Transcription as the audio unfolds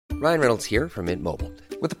Ryan Reynolds here from Mint Mobile.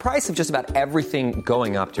 With the price of just about everything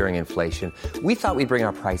going up during inflation, we thought we'd bring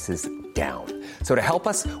our prices down. So to help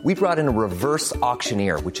us, we brought in a reverse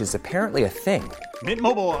auctioneer, which is apparently a thing. Mint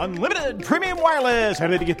Mobile Unlimited Premium Wireless. How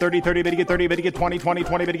to get 30, 30, bit to get 30, bit to get 20, 20,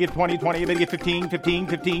 20, bit to get 20, 20, bit to get 15, 15,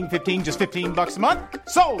 15, 15, just $15 a month?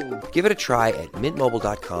 Sold! Give it a try at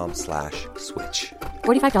mintmobile.com/switch.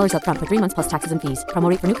 $45 up front for 3 months plus taxes and fees. Promo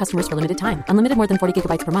rate for new customers for limited time. Unlimited more than 40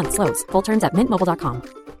 gigabytes per month. Slows full terms at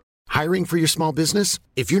mintmobile.com. Hiring for your small business?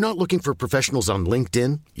 If you're not looking for professionals on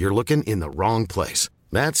LinkedIn, you're looking in the wrong place.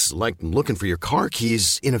 That's like looking for your car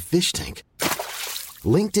keys in a fish tank.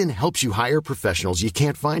 LinkedIn helps you hire professionals you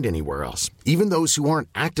can't find anywhere else, even those who aren't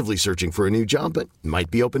actively searching for a new job but might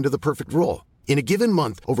be open to the perfect role. In a given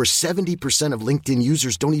month, over 70% of LinkedIn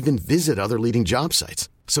users don't even visit other leading job sites.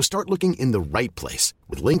 So start looking in the right place.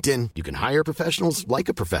 With LinkedIn, you can hire professionals like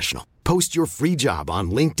a professional. Post your free job on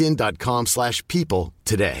linkedin.com/people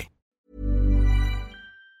today.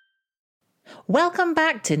 Welcome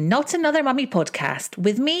back to Not Another Mummy podcast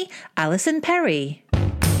with me, Alison Perry.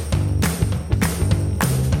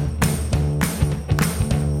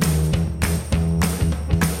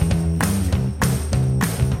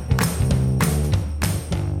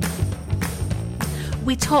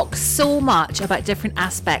 We talk so much about different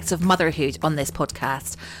aspects of motherhood on this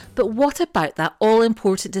podcast, but what about that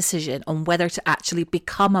all-important decision on whether to actually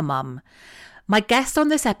become a mum? My guest on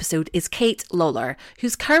this episode is Kate Lawler,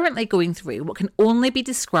 who's currently going through what can only be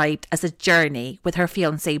described as a journey with her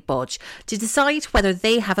fiancé Bodge to decide whether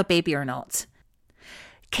they have a baby or not.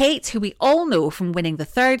 Kate, who we all know from winning the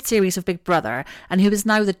 3rd series of Big Brother and who is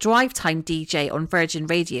now the drive time DJ on Virgin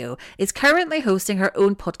Radio, is currently hosting her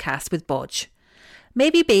own podcast with Bodge.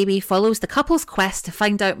 Maybe Baby follows the couple's quest to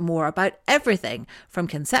find out more about everything from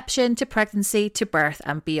conception to pregnancy to birth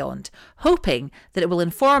and beyond, hoping that it will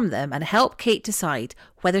inform them and help Kate decide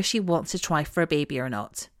whether she wants to try for a baby or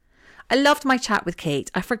not. I loved my chat with Kate.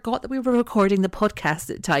 I forgot that we were recording the podcast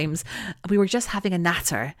at times. We were just having a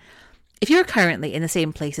natter. If you're currently in the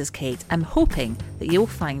same place as Kate, I'm hoping that you'll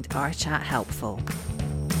find our chat helpful.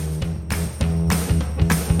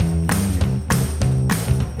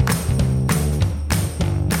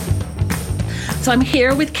 So I'm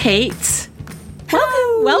here with Kate.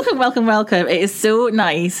 Welcome. It is so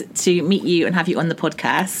nice to meet you and have you on the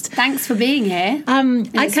podcast. Thanks for being here.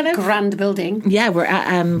 It's a grand building. Yeah, we're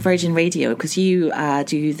at Virgin Radio because you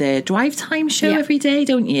do the drive time show every day,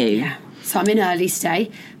 don't you? Yeah. So I'm in early stay.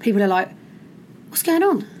 People are like, what's going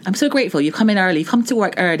on? I'm so grateful. You come in early. You've come to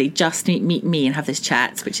work early just to meet me and have this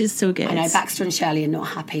chat, which is so good. I know Baxter and Shirley are not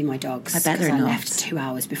happy, my dogs. I bet they're not. I left 2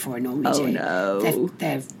 hours before I normally do. Oh, no.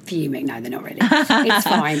 They're fuming. No, they're not really. It's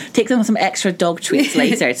fine. Take them some extra dog treats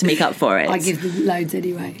later to make up for it. I give them loads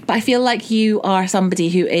anyway. But I feel like you are somebody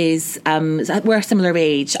who is, we're a similar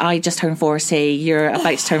age. I just turned 40. You're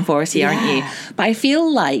about to turn 40, aren't you? But I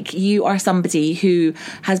feel like you are somebody who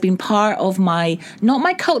has been part of not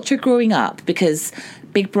my culture growing up, because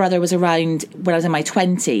Big Brother was around when I was in my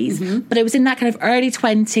 20s, but it was in that kind of early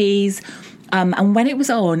 20s. And when it was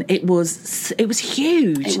on, it was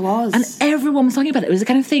huge. It was. And everyone was talking about it. It was the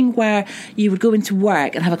kind of thing where you would go into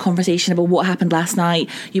work and have a conversation about what happened last night.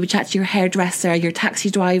 You would chat to your hairdresser, your taxi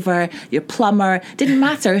driver, your plumber. Didn't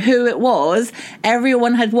matter who it was.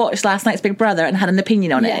 Everyone had watched last night's Big Brother and had an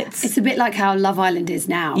opinion on it. It's a bit like how Love Island is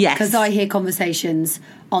now. Yes. Because I hear conversations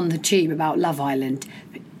on the tube about Love Island.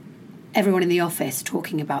 Everyone in the office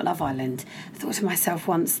talking about Love Island. I thought to myself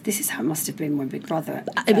once, this is how it must have been when Big Brother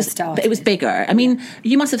started. It was bigger. I mean,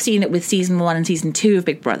 you must have seen it with season 1 and season 2 of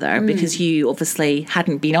Big Brother because you obviously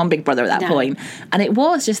hadn't been on Big Brother at that point. And it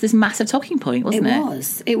was just this massive talking point, wasn't it?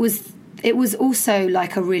 It was also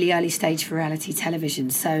like a really early stage for reality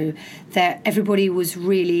television. So everybody was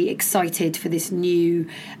really excited for this new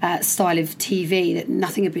style of TV that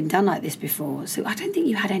nothing had been done like this before. So I don't think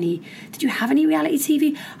you had any... Did you have any reality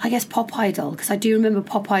TV? I guess Pop Idol, because I do remember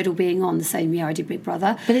Pop Idol being on the same year I did Big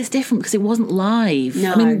Brother. But it's different because it wasn't live.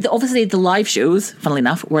 No. I mean, obviously the live shows, funnily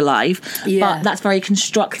enough, were live. Yeah. But that's very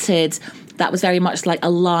constructed... That was very much like a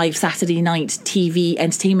live Saturday night TV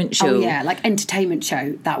entertainment show. Oh, yeah, like entertainment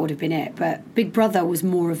show, that would have been it. But Big Brother was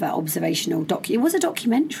more of an observational It was a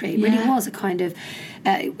documentary. It really was a kind of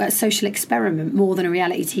a social experiment more than a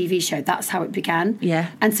reality TV show. That's how it began. Yeah.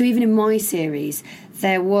 And so even in my series,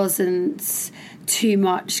 there wasn't too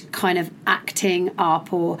much kind of acting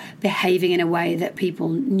up or behaving in a way that people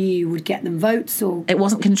knew would get them votes. Or it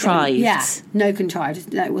wasn't contrived. No,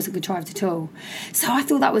 contrived. No, it wasn't contrived at all. So I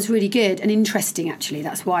thought that was really good and interesting, actually.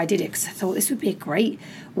 That's why I did it, because I thought this would be a great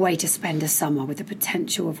way to spend a summer with the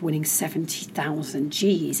potential of winning 70,000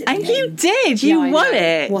 G's. And you did. You won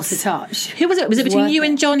it. What a touch. Who was it? Was it between you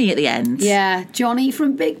and Johnny at the end? Yeah, Johnny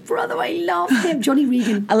from Big Brother. I love him. Johnny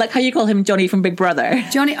Regan. I like how you call him Johnny from Big Brother.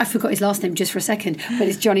 Johnny, I forgot his last name just for a second, but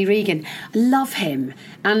it's Johnny Regan. I love him.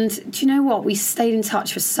 And do you know what? We stayed in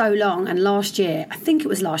touch for so long. And last year, I think it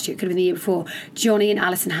was last year, it could have been the year before, Johnny and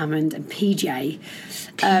Alison Hammond and PJ.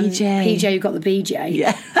 PJ who got the BJ.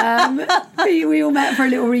 Yeah. We all met for a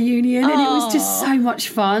little reunion and it was just so much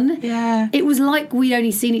fun. Yeah. It was like we'd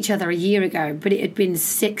only seen each other a year ago, but it had been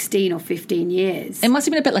 16 or 15 years. It must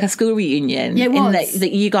have been a bit like a school reunion. Yeah, it was. In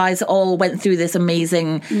that you guys all went through this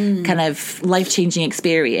amazing kind of life-changing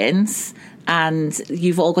experience, and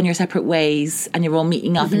you've all gone your separate ways and you're all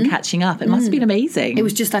meeting up and catching up. It must have been amazing. It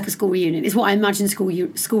was just like a school reunion. It's what I imagine school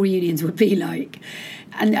reunions would be like.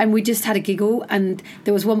 And we just had a giggle. And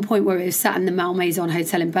there was one point where we were sat in the Malmaison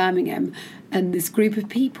Hotel in Birmingham, and this group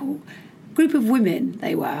of women,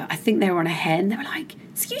 they were, I think they were on a hen. They were like,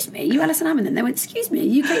 excuse me, you Alison Hammond? And they went, excuse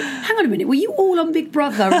me, hang on a minute, were you all on Big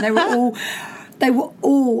Brother? And they were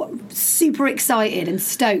all super excited and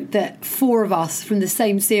stoked that 4 of us from the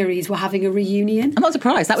same series were having a reunion. I'm not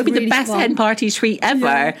surprised. That would be really the best hen party treat ever.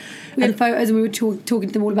 Yeah. We had photos and we were talking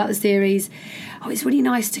to them all about the series. Oh, it's really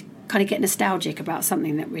nice to kind of get nostalgic about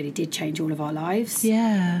something that really did change all of our lives.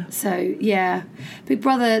 Yeah. So, yeah. Big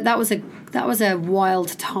Brother, that was a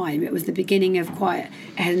wild time. It was the beginning of quite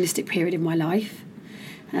a hedonistic period in my life.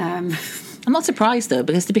 I'm not surprised, though,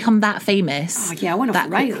 because to become that famous I went off that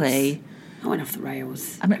the rails. quickly... I went off the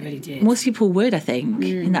rails. I really did. Most people would, I think,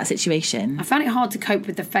 in that situation. I found it hard to cope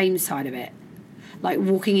with the fame side of it. Like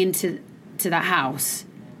walking into that house,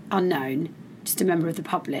 unknown, just a member of the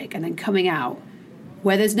public, and then coming out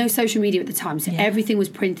where there's no social media at the time, so everything was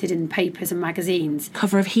printed in papers and magazines.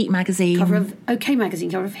 Cover of Heat magazine. Cover of OK magazine,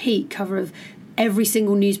 cover of Heat, cover of every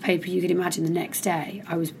single newspaper you could imagine the next day.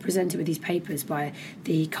 I was presented with these papers by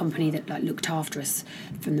the company that looked after us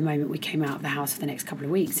from the moment we came out of the house for the next couple of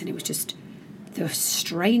weeks, and it was just the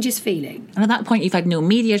strangest feeling. And at that point, you've had no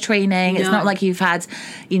media training. It's not like you've had,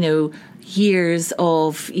 years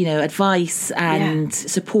of, advice and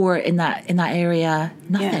support in that area.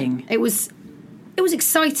 Nothing. Yeah. It was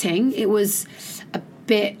exciting. It was a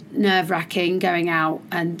bit nerve-wracking going out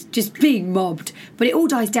and just being mobbed. But it all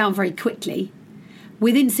dies down very quickly.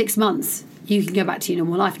 Within 6 months, you can go back to your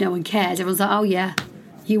normal life. No one cares. Everyone's like, oh, yeah.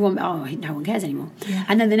 No one cares anymore. Yeah.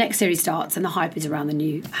 And then the next series starts and the hype is around the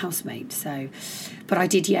new housemate. So, but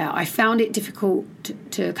I found it difficult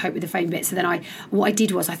to cope with the fame bit. So then what I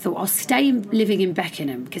did was I thought I'll stay living in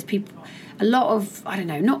Beckenham, because a lot of, I don't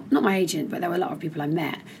know, not my agent, but there were a lot of people I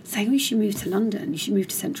met saying, you should move to London, you should move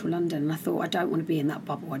to central London. And I thought, I don't want to be in that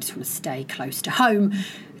bubble. I just want to stay close to home,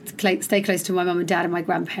 stay close to my mum and dad and my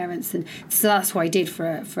grandparents. And so that's what I did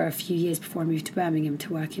for a few years before I moved to Birmingham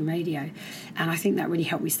to work in radio. And I think that really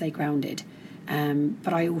helped me stay grounded.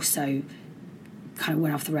 But I also kind of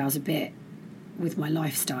went off the rails a bit with my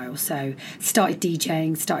lifestyle. So started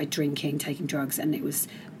DJing, started drinking, taking drugs, and it was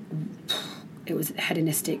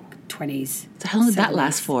hedonistic 20s. So how long did that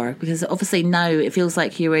last for? Because obviously now it feels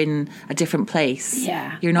like you're in a different place.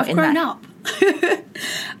 Yeah. You're not I've grown up.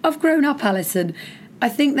 I've grown up, Alison. I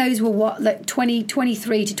think those were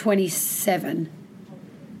 23 to 27,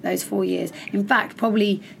 those 4 years. In fact,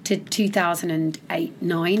 probably to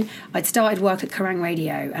 2008-9, I'd started work at Kerrang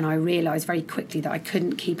Radio, and I realised very quickly that I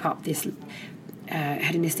couldn't keep up this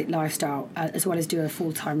hedonistic lifestyle as well as do a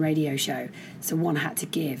full-time radio show. So one had to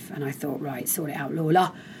give, and I thought, right, sort it out,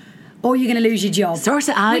 Lola, or you're going to lose your job. Sort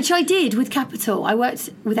it out. Which I did with Capital. I worked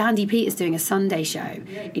with Andy Peters doing a Sunday show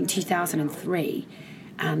in 2003,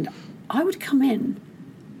 and I would come in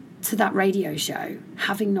to that radio show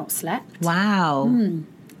having not slept. Wow.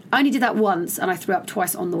 I only did that once, and I threw up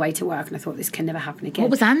twice on the way to work, and I thought this can never happen again.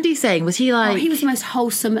 What was Andy saying? Was he like... he was the most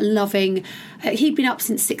wholesome, loving. He'd been up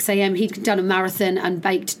since 6 a.m. He'd done a marathon and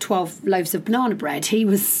baked 12 loaves of banana bread. He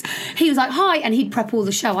was like, hi, and he'd prep all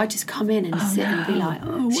the show. I'd just come in and sit and be like,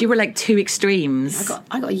 So you were like two extremes.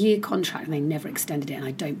 I got a year contract, and they never extended it, and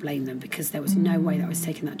I don't blame them, because there was no way that I was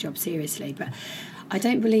taking that job seriously. But I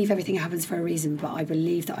don't believe everything happens for a reason, but I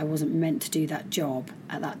believe that I wasn't meant to do that job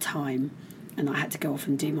at that time. And I had to go off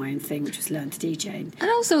and do my own thing, which was learn to DJ. And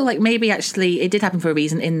also, maybe actually it did happen for a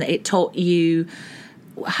reason, in that it taught you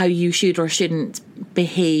how you should or shouldn't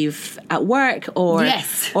behave at work, or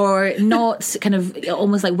not kind of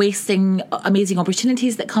almost like wasting amazing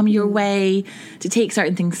opportunities that come your way, to take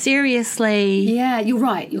certain things seriously. Yeah, you're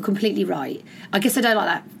right. You're completely right. I guess I don't like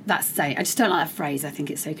that that's saying. I just don't like that phrase. I think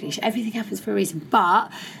it's so cliche. Everything happens for a reason.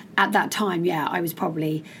 But at that time, I was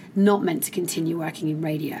probably not meant to continue working in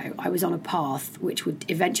radio. I was on a path which would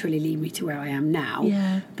eventually lead me to where I am now.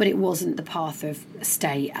 Yeah. But it wasn't the path of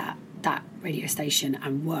stay at that radio station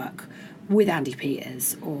and work with Andy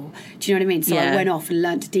Peters, or do you know what I mean? So I went off and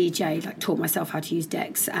learned to DJ, like taught myself how to use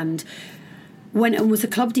decks, and went and was a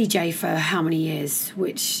club DJ for how many years,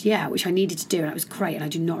 which I needed to do, and it was great, and I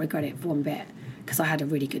do not regret it for one bit, because I had a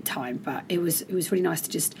really good time. But it was really nice to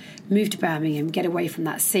just move to Birmingham, get away from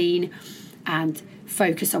that scene, and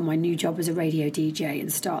focus on my new job as a radio DJ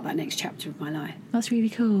and start that next chapter of my life. That's really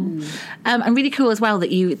cool. And really cool as well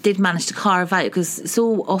that you did manage to carve out, because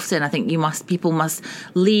so often I think people must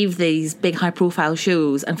leave these big high profile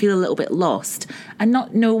shows and feel a little bit lost and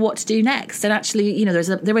not know what to do next. And actually, you know,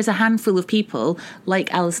 there is a handful of people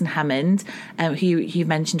like Alison Hammond, who you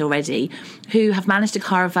mentioned already, who have managed to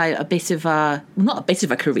carve out not a bit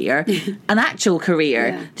of a career, an actual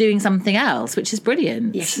career doing something else, which is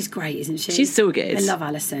brilliant. Yeah, she's great, isn't she? She's so good. I love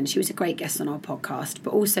Alison. She was a great guest on our podcast.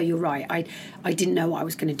 But also, you're right, I didn't know what I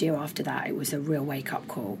was going to do after that. It was a real wake-up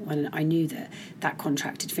call. And I knew that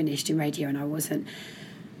contract had finished in radio, and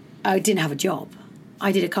I didn't have a job.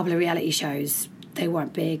 I did a couple of reality shows. They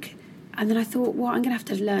weren't big. And then I thought, well, I'm going to have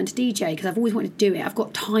to learn to DJ, because I've always wanted to do it. I've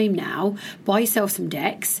got time now. Buy yourself some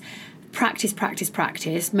decks.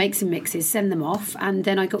 Practice, make some mixes, send them off. And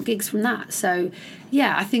then I got gigs from that. So,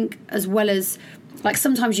 yeah, I think as well as... Like,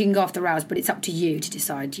 sometimes you can go off the rails, but it's up to you to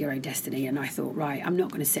decide your own destiny. And I thought, right, I'm not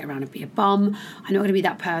going to sit around and be a bum. I'm not going to be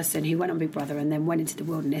that person who went on Big Brother and then went into the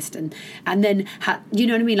wilderness and then you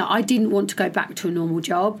know what I mean? Like, I didn't want to go back to a normal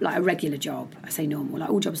job, like a regular job. I say normal, like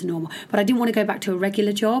all jobs are normal. But I didn't want to go back to a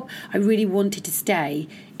regular job. I really wanted to stay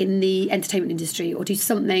in the entertainment industry or do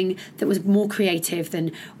something that was more creative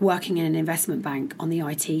than working in an investment bank on the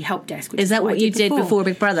IT help desk. Is that what you did before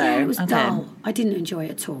Big Brother? Yeah, it was dull. I didn't enjoy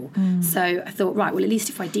it at all. So I thought, right, well, at least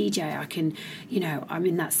if I DJ, I can, you know, I'm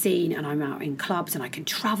in that scene and I'm out in clubs and I can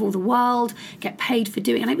travel the world, get paid for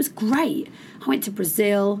doing it. And it was great. I went to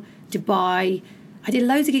Brazil, Dubai. I did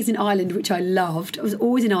loads of gigs in Ireland, which I loved. I was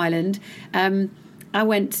always in Ireland. I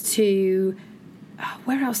went to...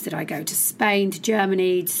 where else did I go? To Spain, to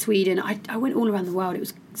Germany, to Sweden. I went all around the world. It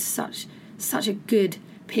was such a good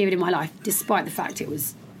period in my life, despite the fact it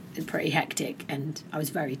was pretty hectic and I was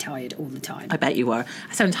very tired all the time. I bet you were.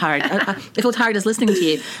 I sound tired. I feel tired just listening to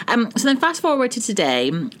you. So then fast forward to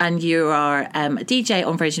today, and you are a DJ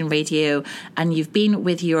on Virgin Radio, and you've been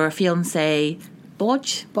with your fiancé...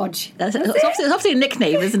 Bodge. It's obviously a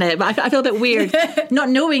nickname, isn't it? But I feel a bit weird not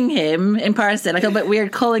knowing him in person. I feel a bit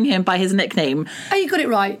weird calling him by his nickname. Oh, you got it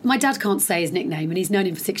right. My dad can't say his nickname, and he's known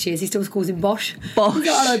him for 6 years. He still calls him Bosch.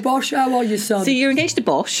 Hello, Bosch. How are you, son? So you're engaged to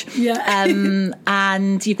Bosch. Yeah.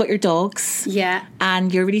 And you've got your dogs. Yeah.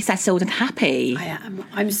 And you're really settled and happy. I am.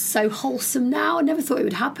 I'm so wholesome now. I never thought it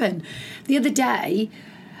would happen. The other day...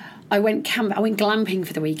 I went glamping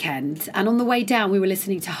for the weekend, and on the way down we were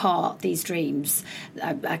listening to Heart, These Dreams,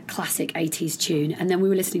 a classic 80s tune, and then we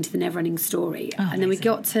were listening to The Neverending Story. And then we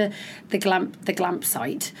got to the glamp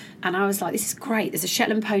site, and I was like, this is great. There's a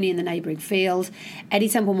Shetland pony in the neighbouring field. Eddie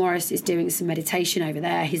Temple Morris is doing some meditation over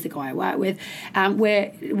there. He's the guy I work with.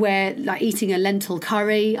 We're like eating a lentil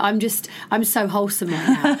curry. I'm so wholesome right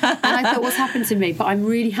now. And I thought, what's happened to me? But I'm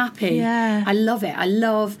really happy. Yeah. I love it. I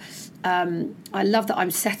love that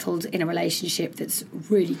I'm settled in a relationship that's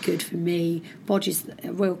really good for me. Bodge is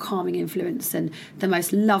a real calming influence and the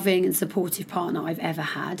most loving and supportive partner I've ever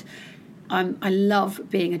had. I love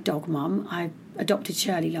being a dog mum. I adopted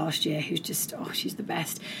Shirley last year, who's just, she's the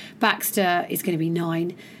best. Baxter is going to be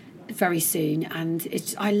 9 very soon, and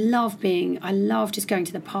I love just going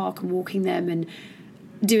to the park and walking them and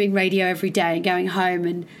doing radio every day and going home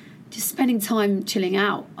and just spending time chilling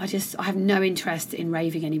out. I have no interest in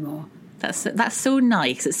raving anymore. That's so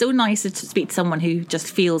nice. It's so nice to speak to someone who just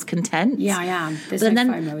feels content. Yeah, I am. And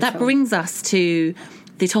then that brings us to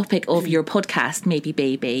the topic of your podcast, Maybe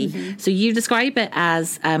Baby. Mm-hmm. So you describe it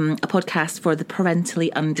as a podcast for the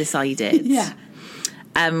parentally undecided. Yeah.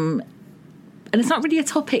 And it's not really a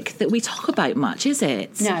topic that we talk about much, is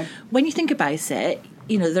it? No. When you think about it,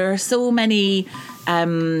 you know, there are so many...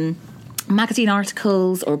 magazine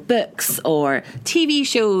articles or books or TV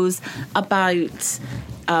shows about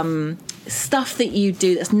stuff that you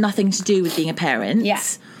do that's nothing to do with being a parent. Yeah.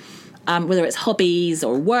 Whether it's hobbies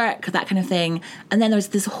or work, that kind of thing. And then there's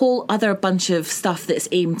this whole other bunch of stuff that's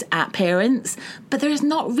aimed at parents. But there's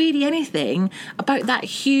not really anything about that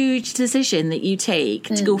huge decision that you take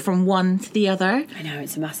to go from one to the other. I know,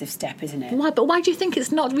 it's a massive step, isn't it? Why? But why do you think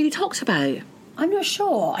it's not really talked about? I'm not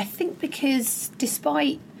sure. I think because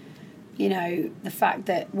despite you know, the fact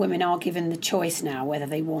that women are given the choice now whether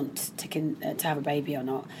they want to have a baby or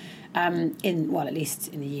not, at least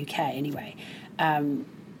in the UK anyway.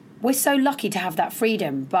 We're so lucky to have that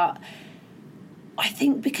freedom, but I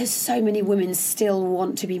think because so many women still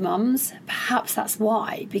want to be mums, perhaps that's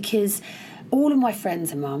why, because all of my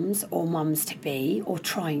friends are mums or mums-to-be or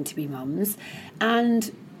trying to be mums,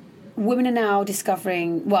 and women are now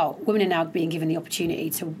being given the opportunity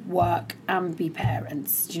to work and be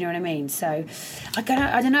parents. Do you know what I mean? So I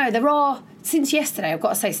don't know. Since yesterday, I've got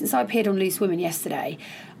to say, since I appeared on Loose Women yesterday,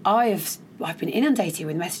 I've been inundated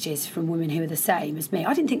with messages from women who are the same as me.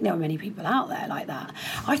 I didn't think there were many people out there like that.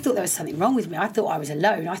 I thought there was something wrong with me. I thought I was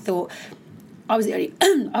alone. I thought I was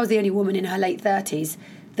the only woman in her late 30s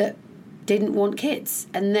that didn't want kids.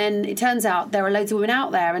 And then it turns out there are loads of women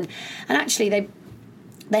out there, and actually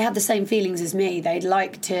they have the same feelings as me. They'd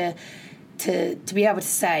like to be able to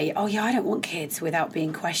say, oh yeah, I don't want kids, without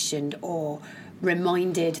being questioned or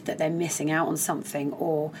reminded that they're missing out on something,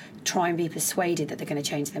 or try and be persuaded that they're going to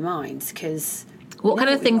change their minds. Because what kind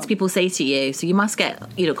of things people say to you? So you must get,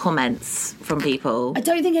 comments from people. I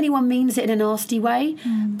don't think anyone means it in a nasty way,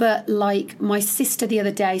 but like my sister the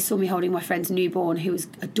other day saw me holding my friend's newborn, who was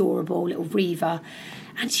adorable, little Reva,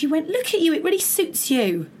 and she went, look at you, it really suits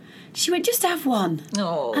you. She went, just have one.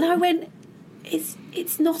 Oh. And I went,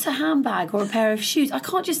 it's not a handbag or a pair of shoes. I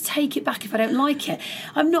can't just take it back if I don't like it.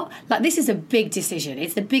 I'm not, like, this is a big decision.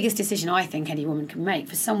 It's the biggest decision I think any woman can make.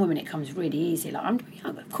 For some women it comes really easy. Like,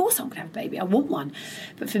 of course I'm going to have a baby. I want one.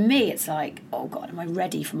 But for me it's like, oh God, am I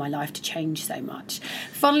ready for my life to change so much?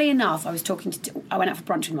 Funnily enough, I went out for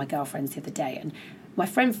brunch with my girlfriends the other day, and my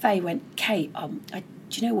friend Faye went, Kate, do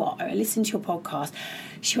you know what? I listened to your podcast.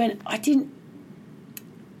 She went, I didn't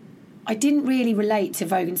really relate to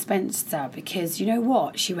Vogue and Spencer because, you know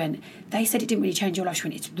what? She went, they said it didn't really change your life. She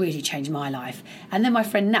went, it's really changed my life. And then my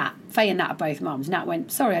friend Nat, Faye and Nat are both mums. Nat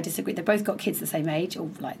went, sorry, I disagree. They both got kids the same age, or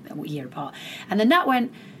like a year apart. And then Nat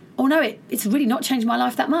went, oh no, it's really not changed my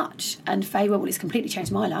life that much. And Faye went, well, it's completely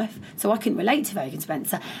changed my life. So I couldn't relate to Vogue and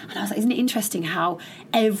Spencer. And I was like, isn't it interesting how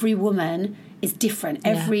every woman is different?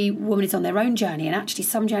 Yeah. Every woman is on their own journey. And actually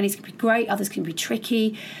some journeys can be great, others can be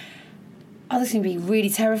tricky. Others can be really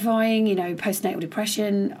terrifying, postnatal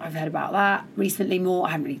depression. I've heard about that recently more.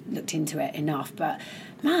 I haven't really looked into it enough. But,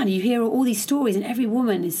 man, you hear all these stories and every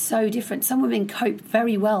woman is so different. Some women cope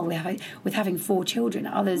very well with having 4 children.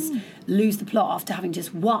 Others lose the plot after having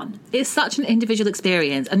just one. It's such an individual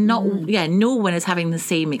experience, and no one is having the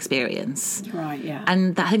same experience. Right, yeah.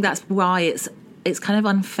 And I think that's why it's kind of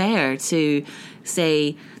unfair to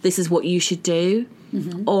say this is what you should do,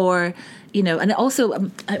 or... and also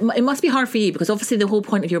it must be hard for you because obviously the whole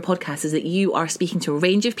point of your podcast is that you are speaking to a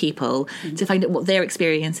range of people to find out what their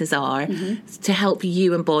experiences are, to help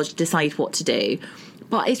you and Bodge decide what to do.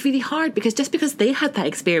 But it's really hard because just because they had that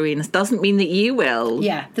experience doesn't mean that you will.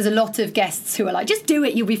 Yeah, there's a lot of guests who are like, just do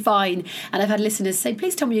it, you'll be fine. And I've had listeners say,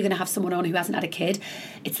 please tell me you're going to have someone on who hasn't had a kid.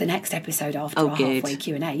 It's the next episode after our halfway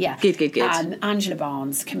Q&A. Yeah. Good. Angela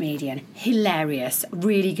Barnes, comedian, hilarious,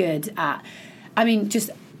 really good at...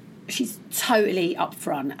 she's totally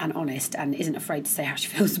upfront and honest and isn't afraid to say how she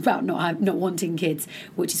feels about not wanting kids,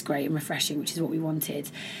 which is great and refreshing, which is what we wanted.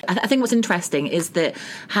 I think what's interesting is that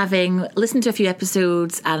having listened to a few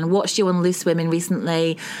episodes and watched you on Loose Women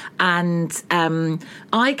recently, and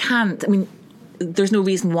there's no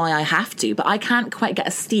reason why I have to, but I can't quite get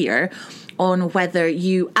a steer on whether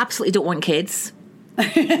you absolutely don't want kids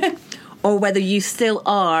or whether you still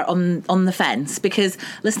are on the fence, because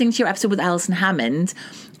listening to your episode with Alison Hammond,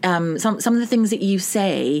 some of the things that you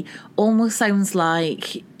say almost sounds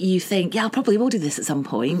like you think, yeah, I probably will do this at some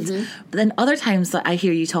point. But then other times that I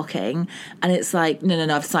hear you talking and it's like, no,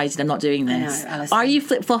 I've decided I'm not doing this. I know, are you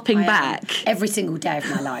flip-flopping back? Every single day of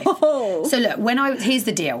my life. So look, here's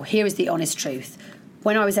the deal. Here is the honest truth.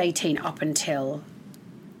 When I was 18, up until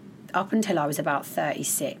I was about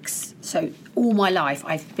 36. So all my life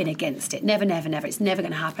I've been against it. Never. It's never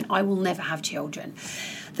going to happen. I will never have children.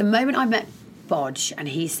 The moment I met Bodge and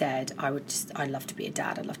he said, I'd love to be a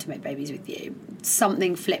dad, I'd love to make babies with you,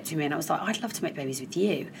 something flipped in me and I was like, I'd love to make babies with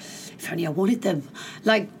you. If only I wanted them.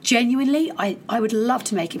 Like, genuinely, I would love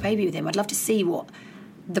to make a baby with him. I'd love to see what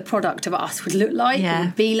the product of us would look like, it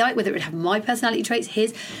would be like, whether it would have my personality traits,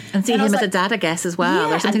 his. And see him as a dad, I guess, as well.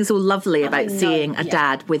 There's something so lovely about seeing a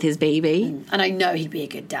dad with his baby. And I know he'd be a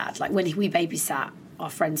good dad. Like, when we babysat our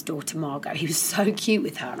friend's daughter, Margot, he was so cute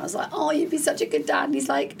with her. And I was like, oh, you'd be such a good dad. And he's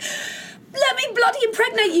like, let me bloody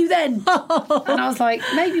impregnate you then. And I was like,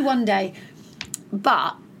 maybe one day.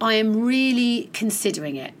 But I am really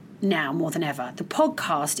considering it. now more than ever. The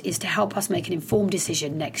podcast is to help us make an informed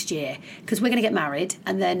decision next year, because we're going to get married,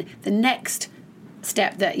 and then the next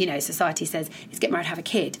step that, you know, society says is get married, have a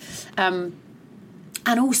kid. And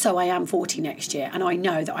also I am 40 next year, and I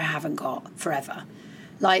know that I haven't got forever.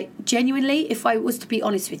 Like, genuinely, if I was to be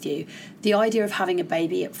honest with you, the idea of having a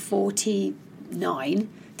baby at 49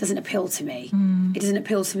 doesn't appeal to me. It doesn't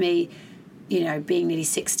appeal to me, you know, being nearly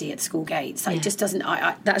 60 at the school gates. Like, it just doesn't.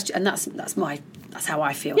 That's how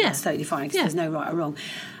I feel. Yeah. That's totally fine, because there's no right or wrong.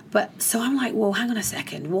 But so I'm like, well, hang on a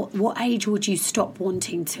second. What age would you stop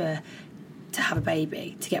wanting to have a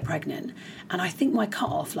baby, to get pregnant? And I think my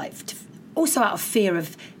cut-off, like, also out of fear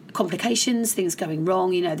of complications, things going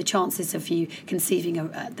wrong, you know, the chances of you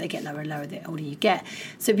conceiving, they get lower and lower the older you get.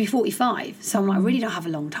 So it'd be 45. So I'm like, I really don't have a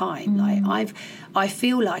long time. Like, I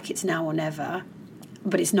feel like it's now or never.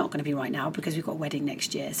 But it's not going to be right now, because we've got a wedding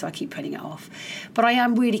next year, so I keep putting it off. But I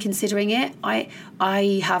am really considering it.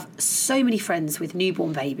 I have so many friends with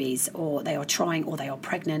newborn babies, or they are trying, or they are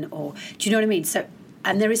pregnant, or do you know what I mean? So,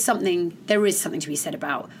 and there is something to be said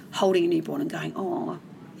about holding a newborn and going, oh,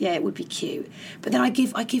 yeah, it would be cute. But then I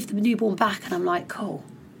give the newborn back, and I'm like, cool,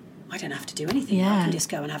 I don't have to do anything. Yeah. I can just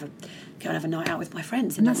go and have a night out with my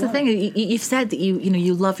friends. And that's the thing. You've said that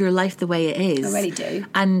you love your life the way it is. I really do.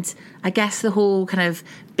 And I guess the whole kind of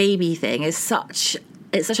baby thing is such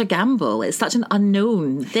a gamble. It's such an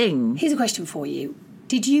unknown thing. Here's a question for you.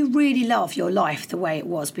 Did you really love your life the way it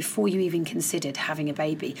was before you even considered having a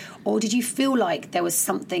baby? Or did you feel like there was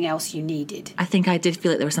something else you needed? I think I did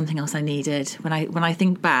feel like there was something else I needed when I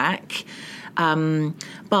think back. But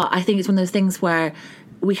I think it's one of those things where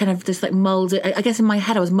we kind of just like mulled it. I guess in my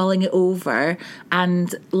head I was mulling it over,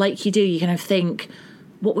 and like you do, you kind of think,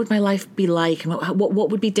 what would my life be like, and what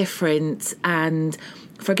would be different? And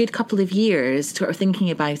for a good couple of years, sort of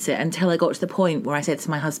thinking about it, until I got to the point where I said to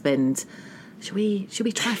my husband, should we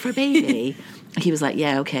try for a baby? He was like,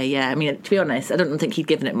 yeah, okay, yeah. I mean, to be honest, I don't think he'd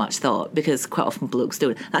given it much thought, because quite often blokes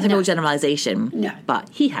don't. That's a real generalisation. No. But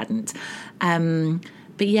he hadn't.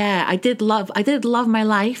 But yeah, I did love my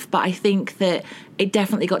life, but I think that it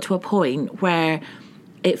definitely got to a point where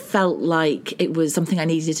it felt like it was something I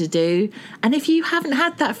needed to do. And if you haven't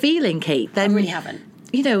had that feeling, Kate, then... I really haven't.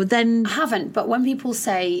 You know, then... I haven't, but when people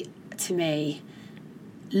say to me,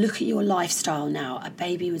 look at your lifestyle now, a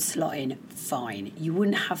baby would slot in fine. You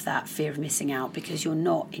wouldn't have that fear of missing out, because you're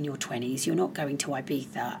not in your 20s. You're not going to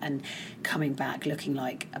Ibiza and coming back looking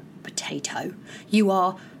like a potato. You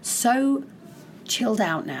are so chilled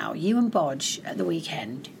out now. You and Bodge at the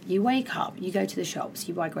weekend, you wake up, you go to the shops,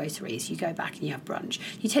 you buy groceries, you go back and you have brunch,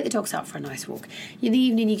 you take the dogs out for a nice walk. In the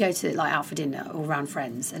evening you go to like out for dinner or around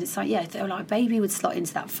friends, and it's like, yeah, they're like, a baby would slot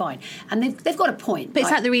into that fine. And they've got a point. But is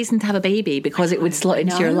that the reason to have a baby? Because it would slot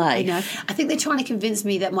into your life? I know. I think they're trying to convince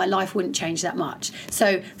me that my life wouldn't change that much.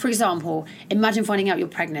 So, for example, imagine finding out you're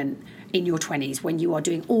pregnant in your 20s when you are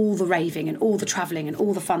doing all the raving and all the travelling and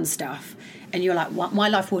all the fun stuff, and you're like, well, my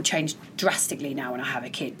life will change drastically now when I have a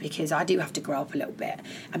kid, because I do have to grow up a little bit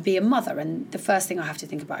and be a mother, and the first thing I have to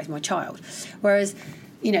think about is my child. Whereas,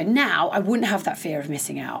 you know, now I wouldn't have that fear of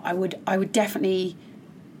missing out. I would definitely,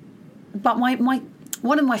 but my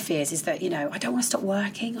one of my fears is that, you know, I don't want to stop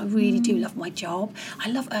working. I really do love my job. I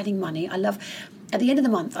love earning money. At the end of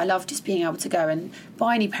the month, I love just being able to go and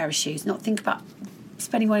buy a new pair of shoes, not think about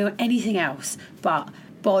spending money on anything else but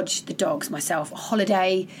Bodge, the dogs, myself, a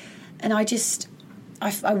holiday. And I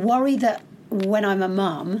worry that when I'm a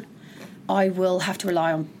mum, I will have to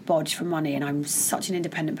rely on Bodge for money, and I'm such an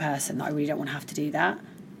independent person that I really don't want to have to do that.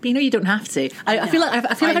 But you know, you don't have to. I feel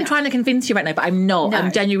like I'm trying to convince you right now, but I'm not. No.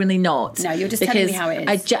 I'm genuinely not. No, you're just telling me how it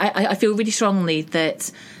is. I feel really strongly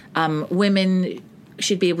that women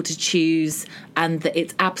should be able to choose, and that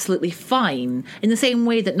it's absolutely fine, in the same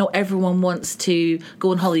way that not everyone wants to go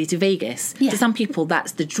on holiday to Vegas. To some people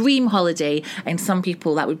that's the dream holiday, and some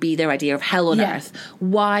people that would be their idea of hell on earth.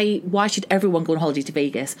 Why should everyone go on holiday to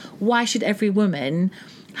Vegas? Why should every woman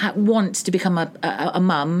want to become a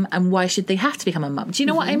mum, and why should they have to become a mum? Do you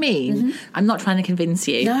know what I mean? I'm not trying to convince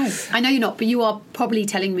you. No, I know you're not, but you are probably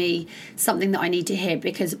telling me something that I need to hear,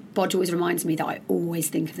 because Bodge always reminds me that I always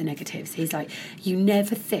think of the negatives. He's like, you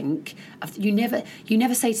never say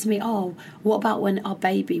to me, oh, what about when our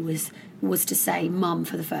baby was to say mum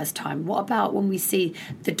for the first time? What about when we see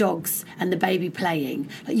the dogs and the baby playing?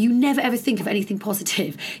 Like, you never ever think of anything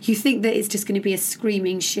positive. You think that it's just going to be a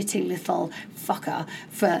screaming, shitting little fucker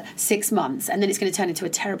for 6 months, and then it's going to turn into a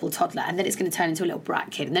terrible toddler, and then it's going to turn into a little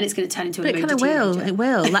brat kid, and then it's going to turn into a moody teenager. It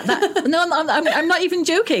will. No, I'm not even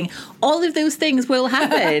joking. All of those things will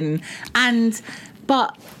happen.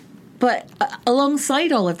 But But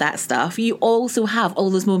alongside all of that stuff, you also have all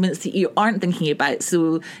those moments that you aren't thinking about.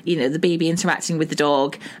 So, you know, the baby interacting with the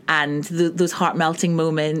dog and those heart-melting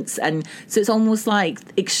moments. And so it's almost like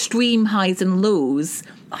extreme highs and lows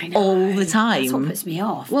all the time. That's what puts me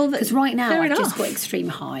off. Well, because right now I've just got extreme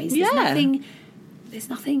highs. There's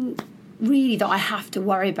nothing really that I have to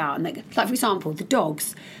worry about. And like for example, the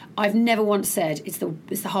dogs. I've never once said it's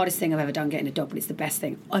the hardest thing I've ever done getting a dog, but it's the best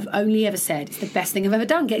thing. I've only ever said it's the best thing I've ever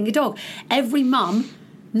done getting a dog. Every mum,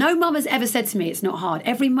 no mum has ever said to me it's not hard.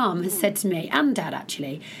 Every mum has said to me, and dad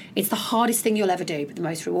actually, it's the hardest thing you'll ever do, but the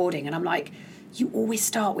most rewarding. And I'm like, you always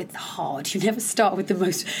start with the hard. You never start with the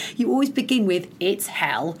most. You always begin with it's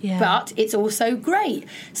hell, but it's also great.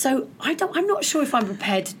 So I'm not sure if I'm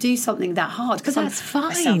prepared to do something that hard because that's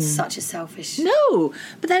fine. I sound such a selfish. No,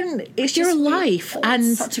 but then it's your life, and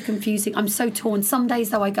it's such a confusing. I'm so torn. Some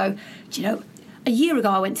days though I go, do you know? A year ago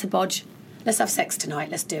I went to Bodge. Let's have sex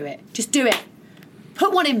tonight. Let's do it. Just do it.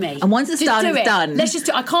 Put one in me. And once it's done, it's done. Let's just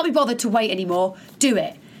do it. I can't be bothered to wait anymore. Do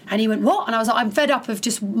it. And he went, what? And I was like, I'm fed up of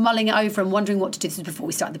just mulling it over and wondering what to do. This was before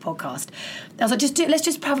we started the podcast. I was like, let's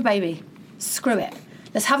just have a baby. Screw it.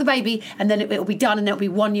 Let's have a baby, and then it'll be done, and it'll be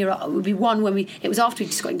 1 year. It will be one when it was after we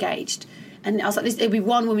just got engaged. And I was like, it'll be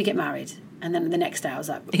one when we get married. And then the next day I was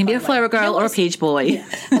like, it can be a flower girl or a page boy. Yeah.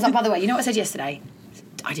 I was like, by the way, you know what I said yesterday?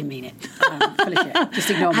 I didn't mean it. Full of shit.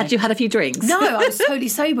 Just ignore me. Had you had a few drinks? No, I was totally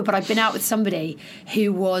sober, but I'd been out with somebody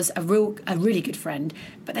who was a really good friend,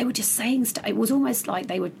 but they were just saying stuff. It was almost like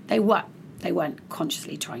they weren't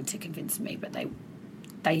consciously trying to convince me, but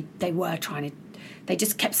they were trying to. They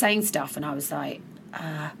just kept saying stuff, and I was like,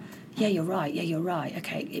 yeah, you're right. Yeah, you're right.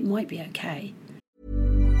 Okay, it might be okay.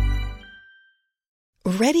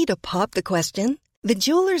 Ready to pop the question? The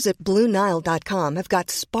jewelers at BlueNile.com have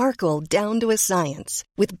got sparkle down to a science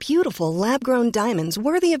with beautiful lab-grown diamonds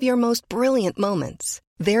worthy of your most brilliant moments.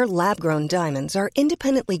 Their lab-grown diamonds are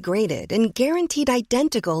independently graded and guaranteed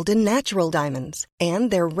identical to natural diamonds,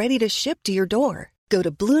 and they're ready to ship to your door. Go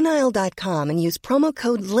to BlueNile.com and use promo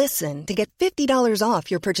code LISTEN to get $50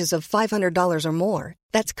 off your purchase of $500 or more.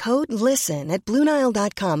 That's code LISTEN at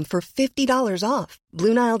BlueNile.com for $50 off.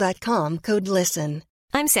 BlueNile.com, code LISTEN.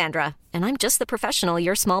 I'm Sandra, and I'm just the professional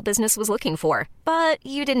your small business was looking for. But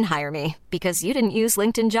you didn't hire me because you didn't use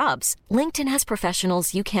LinkedIn Jobs. LinkedIn has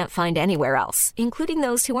professionals you can't find anywhere else, including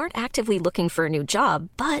those who aren't actively looking for a new job,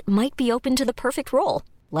 but might be open to the perfect role,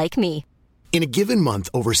 like me. In a given month,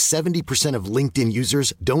 over 70% of LinkedIn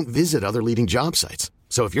users don't visit other leading job sites.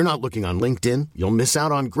 So if you're not looking on LinkedIn, you'll miss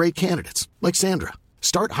out on great candidates like Sandra.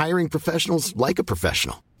 Start hiring professionals like a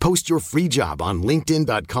professional. Post your free job on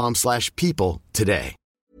linkedin.com/people today.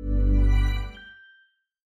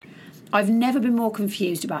 I've never been more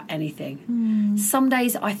confused about anything. Some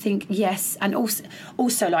days I think yes, and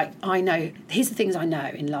also like I know, here's the things I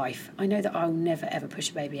know in life. I know that I'll never ever push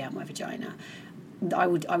a baby out my vagina. I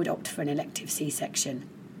would opt for an elective C-section.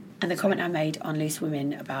 And the comment I made on Loose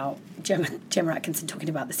Women about Gemma Atkinson talking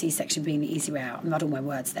about the C-section being the easy way out, I muddled my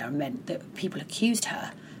words there, I meant that people accused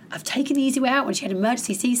her of taking the easy way out when she had an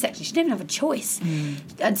emergency C-section. She didn't even have a choice.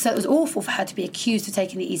 And so it was awful for her to be accused of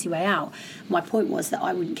taking the easy way out. My point was that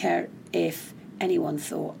I wouldn't care if anyone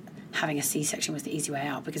thought having a C-section was the easy way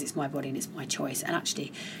out because it's my body and it's my choice. And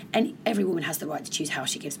actually, every woman has the right to choose how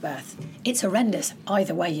she gives birth. It's horrendous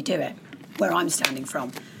either way you do it, where I'm standing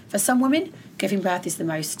from. For some women, giving birth is the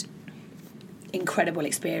most incredible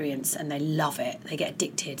experience and they love it. They get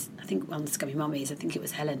addicted. I think one of the Scummy Mummies, I think it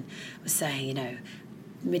was Helen, was saying, you know,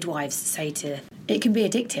 midwives say it can be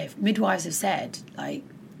addictive. Midwives have said, like,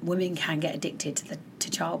 women can get addicted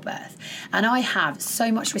to childbirth. And I have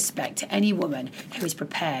so much respect to any woman who is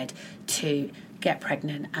prepared to get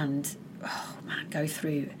pregnant and, go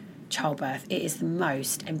through childbirth. It is the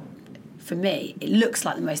most, for me, it looks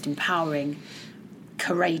like the most empowering,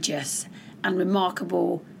 courageous and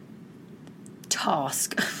remarkable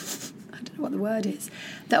task. I don't know what the word is,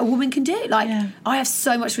 that a woman can do. I have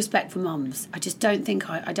so much respect for mums. I just don't think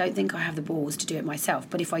I have the balls to do it myself.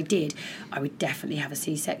 But if I did, I would definitely have a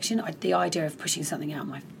C-section. The idea of pushing something out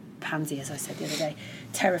my pansy, as I said the other day,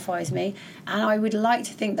 terrifies me. And I would like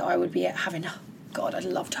to think that I would be having. God, I'd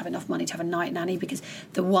love to have enough money to have a night nanny, because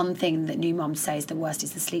the one thing that new mums say is the worst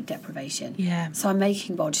is the sleep deprivation. Yeah. So I'm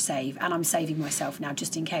making Bodge save, and I'm saving myself now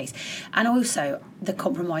just in case. And also, the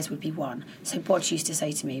compromise would be one. So Bodge used to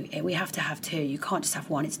say to me, we have to have two. You can't just have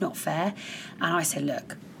one. It's not fair. And I said,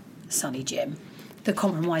 look, Sonny Jim, the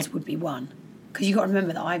compromise would be one. Because you've got to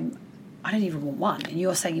remember that I don't even want one, and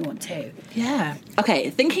you're saying you want two. Yeah. Okay,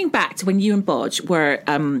 thinking back to when you and Bodge were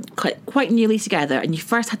quite newly together, and you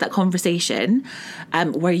first had that conversation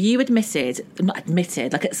where you not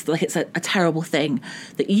admitted, like it's a terrible thing,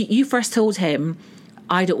 that you first told him,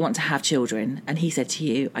 I don't want to have children, and he said to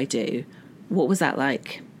you, I do. What was that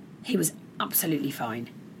like? He was absolutely fine.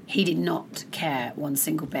 He did not care one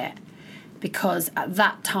single bit, because at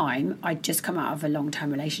that time I'd just come out of a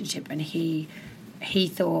long-term relationship, and he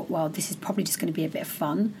thought, well, this is probably just going to be a bit of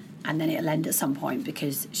fun, and then it'll end at some point,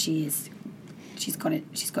 because she's got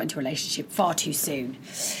into a relationship far too soon.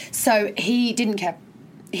 So he didn't care.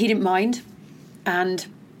 He didn't mind, and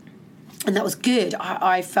that was good.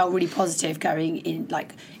 I felt really positive going in,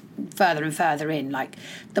 like, further and further in. Like,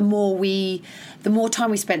 the more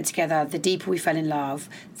time we spent together, the deeper we fell in love,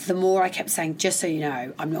 the more I kept saying, just so you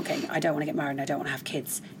know, I don't want to get married and I don't want to have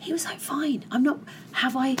kids. He was like, fine,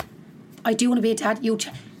 I do want to be a dad.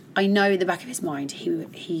 I know in the back of his mind,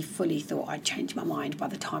 he fully thought I'd changed my mind by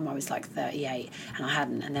the time I was like 38, and I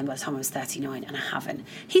hadn't. And then by the time I was 39, and I haven't.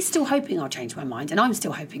 He's still hoping I'll change my mind, and I'm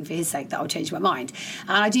still hoping for his sake that I'll change my mind.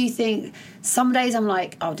 And I do think some days I'm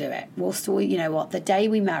like, I'll do it. We'll still, you know what? The day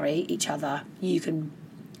we marry each other, we can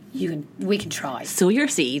try. Sow your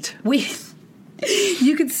seed.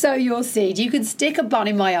 You can sow your seed. You can stick a bun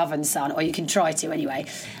in my oven, son, or you can try to anyway.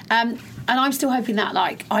 And I'm still hoping that,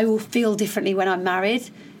 like, I will feel differently when I'm married,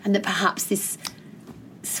 and that perhaps this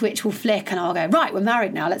switch will flick and I'll go, right, we're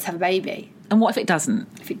married now, let's have a baby. And what if it doesn't?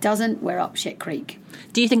 If it doesn't, we're up shit creek.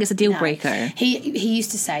 Do you think it's a deal breaker? He used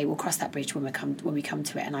to say, we'll cross that bridge when we come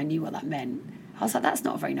to it, and I knew what that meant. I was like, that's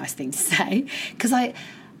not a very nice thing to say, because I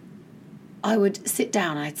would sit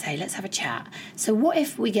down and I'd say, let's have a chat. So what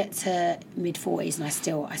if we get to mid-40s and I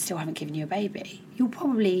still haven't given you a baby? You'll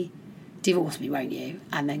probably divorce me, won't you?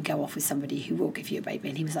 And then go off with somebody who will give you a baby.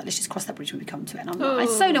 And he was like, let's just cross that bridge when we come to it. And I'm like,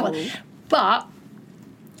 I so know what. But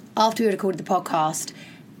after we recorded the podcast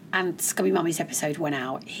and Scummy Mummy's episode went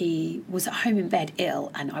out, he was at home in bed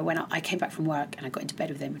ill, and I came back from work and I got into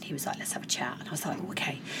bed with him, and he was like, let's have a chat. And I was like, oh,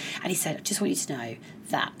 okay. And he said, I just want you to know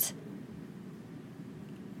that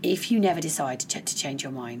if you never decide to change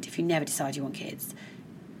your mind, if you never decide you want kids,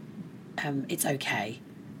 it's okay.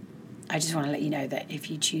 I just want to let you know that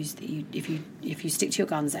if you choose that if you stick to your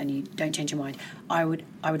guns and you don't change your mind, I would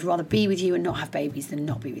rather be with you and not have babies than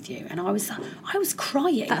not be with you. And I was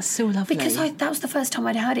crying. That's so lovely. Because that was the first time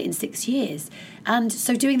I'd heard it in 6 years. And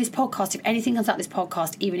so doing this podcast, if anything comes out of this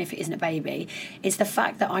podcast, even if it isn't a baby, it's the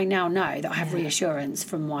fact that I now know that I have reassurance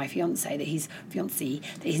from my fiance that he's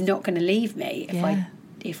not going to leave me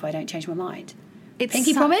if I don't change my mind.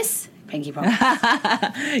 Pinky promise? Pinky promise.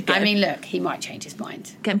 I mean, look, he might change his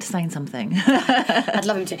mind. Get him to sign something. I'd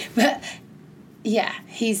love him to. But yeah,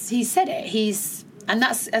 he's said it. And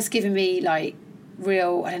that's given me, like,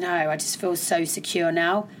 real, I don't know, I just feel so secure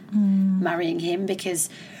now marrying him, because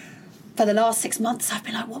for the last 6 months I've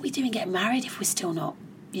been like, what are we doing getting married if we're still not,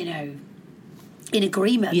 you know, in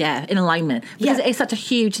agreement? Yeah, in alignment. Because it's such a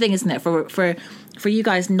huge thing, isn't it, for you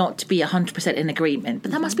guys not to be 100% in agreement.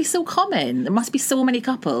 But that must be so common. There must be so many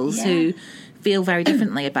couples who feel very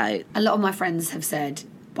differently about. A lot of my friends have said,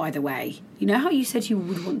 by the way, you know how you said you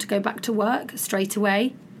would want to go back to work straight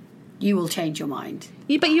away? You will change your mind.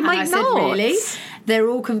 Yeah, but you might not. Said, really? They're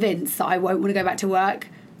all convinced that I won't want to go back to work.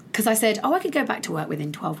 Because I said, I could go back to work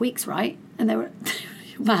within 12 weeks, right? And they were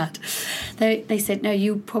mad. They said, no,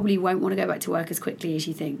 you probably won't want to go back to work as quickly as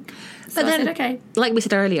you think. So I said, okay. Like we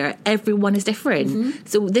said earlier, everyone is different. Mm-hmm.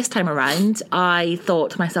 So this time around, I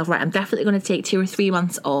thought to myself, right, I'm definitely going to take 2 or 3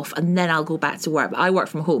 months off, and then I'll go back to work. But I work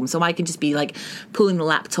from home, so I can just be like pulling the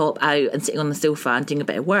laptop out and sitting on the sofa and doing a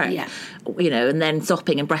bit of work, you know, and then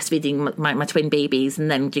stopping and breastfeeding my twin babies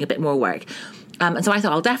and then doing a bit more work. And so I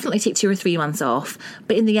thought, I'll definitely take 2 or 3 months off.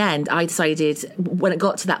 But in the end, I decided, when it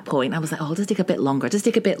got to that point, I was like, I'll just take a bit longer.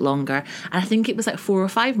 And I think it was like 4 or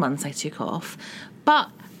 5 months I took off. But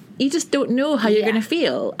you just don't know how you're going to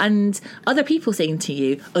feel. And other people saying to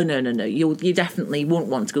you, oh, no, you definitely won't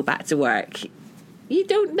want to go back to work. You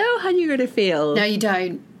don't know how you're going to feel. No, you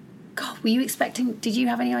don't. God, were you expecting, did you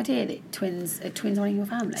have any idea that twins are in your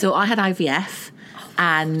family? So I had IVF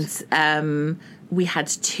and we had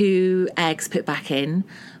 2 eggs put back in,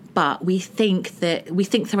 but we think they're,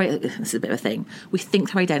 this is a bit of a thing, we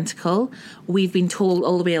think they're identical. We've been told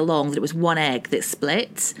all the way along that it was 1 egg that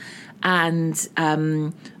split, and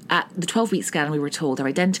at the 12-week scan we were told they're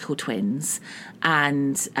identical twins,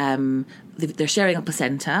 and they're sharing a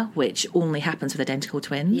placenta, which only happens with identical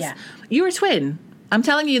twins. Yeah. You're a twin. I'm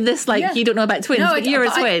telling you this you don't know about twins, but you're a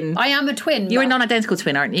twin. I am a twin. You're a non-identical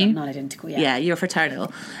twin, aren't you? Non-identical, yeah. Yeah, you're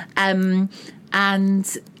fraternal.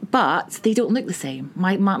 But they don't look the same.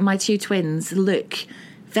 My two twins look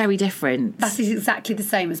very different. That is exactly the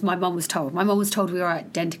same as my mum was told. My mum was told we were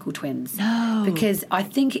identical twins. No. Because I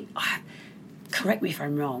think, correct me if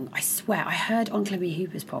I'm wrong, I swear, I heard on Clemmy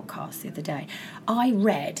Hooper's podcast the other day. I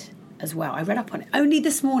read up on it. Only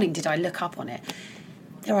this morning did I look up on it.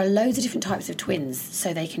 There are loads of different types of twins,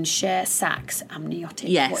 so they can share sacs, amniotic.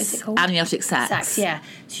 Yes, what is it called? Amniotic sacs. Sacs, yeah.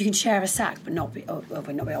 So you can share a sac, but not be able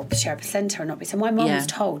to share a placenta and not be. So my mum was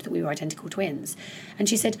told that we were identical twins, and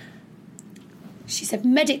she said,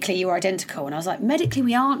 medically you were identical, and I was like, medically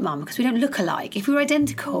we aren't, Mum, because we don't look alike. If we were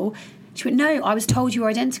identical. She went, no, I was told you were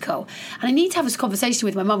identical. And I need to have this conversation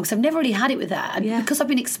with my mum because I've never really had it with her. And because I've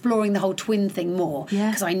been exploring the whole twin thing more,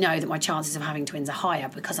 because I know that my chances of having twins are higher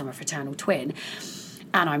because I'm a fraternal twin.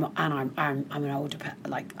 And I'm an older,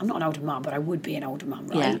 I'm not an older mum, but I would be an older mum,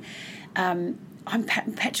 right? Yeah. I'm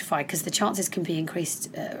petrified because the chances can be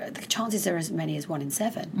increased. The chances are as many as 1 in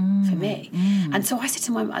 7 for me. And so I said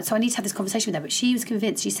to my mum, so I need to have this conversation with her. But she was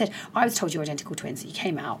convinced. She said, I was told you were identical twins. You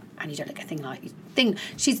came out and you don't look a thing like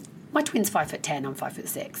my twin's 5'10", I'm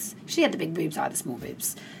 5'6". She had the big boobs, I had the small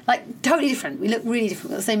boobs. Like, totally different. We look really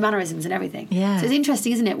different. We've got the same mannerisms and everything. Yeah. So it's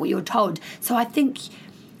interesting, isn't it, what you're told? So I think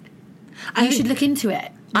you should look into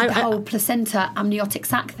it. The whole placenta amniotic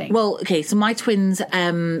sac thing. Well, okay, so my twins,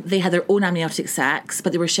 they had their own amniotic sacs,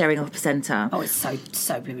 but they were sharing a placenta. Oh, it's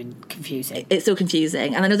so blooming confusing. It's so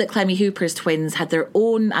confusing. And I know that Clemmy Hooper's twins had their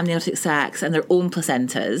own amniotic sacs and their own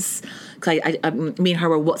placentas. Because me and her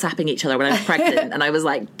were WhatsApping each other when I was pregnant, and I was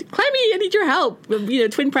like, Clemmy, I need your help.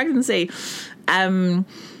 Twin pregnancy. But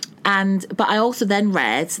I also then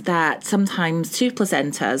read that sometimes two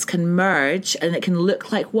placentas can merge and it can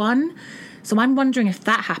look like one. So I'm wondering if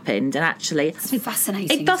that happened, and actually... It's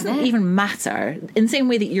fascinating, it doesn't even matter. In the same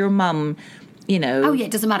way that your mum, Oh, yeah,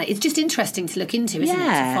 it doesn't matter. It's just interesting to look into, isn't it,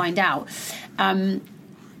 to find out.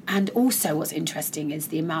 And also what's interesting is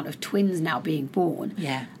the amount of twins now being born.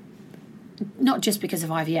 Yeah. Not just because of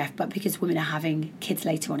IVF, but because women are having kids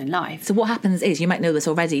later on in life. So what happens is, you might know this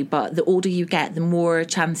already, but the older you get, the more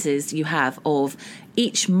chances you have of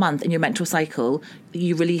each month in your menstrual cycle,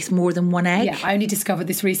 you release more than one egg. Yeah, I only discovered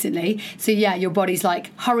this recently. So yeah, your body's like,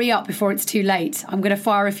 hurry up before it's too late. I'm going to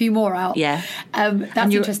fire a few more out. Yeah.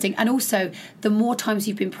 That's interesting. And also, the more times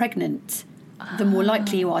you've been pregnant, the more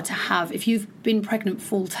likely you are to have, if you've been pregnant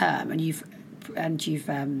full term and you've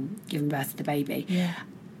given birth to the baby. Yeah.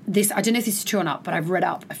 I don't know if this is true or not, but I've read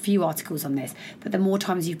up a few articles on this. But the more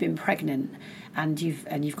times you've been pregnant and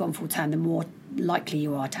you've gone full term, the more likely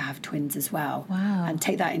you are to have twins as well. Wow. And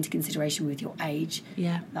take that into consideration with your age.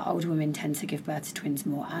 Yeah. That older women tend to give birth to twins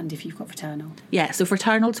more, and if you've got fraternal. Yeah, so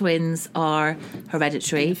fraternal twins are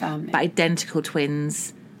hereditary, but identical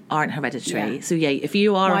twins aren't hereditary. Yeah. So yeah, if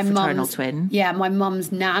you are a fraternal twin. Yeah, my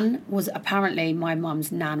mum's nan was a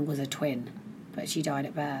twin, but she died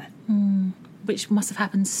at birth. Which must have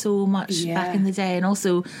happened so much back in the day. And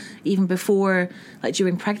also, even before, like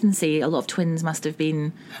during pregnancy, a lot of twins must have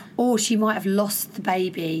been... Or she might have lost the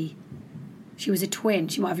baby. She was a twin.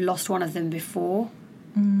 She might have lost one of them before.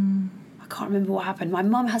 I can't remember what happened. My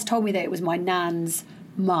mum has told me that it was my nan's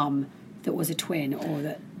mum that was a twin, or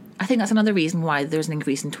that... I think that's another reason why there's an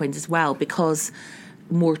increase in twins as well, because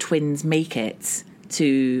more twins make it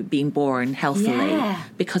to being born healthily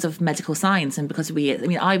because of medical science, and because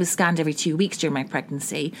I was scanned every 2 weeks during my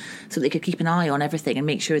pregnancy so they could keep an eye on everything and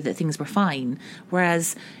make sure that things were fine.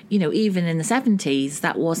 Whereas, even in the 70s,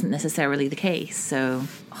 that wasn't necessarily the case. So,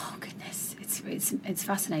 oh goodness, it's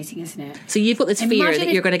fascinating, isn't it? So you've got this fear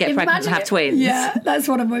that you're going to get pregnant and have twins. Yeah, that's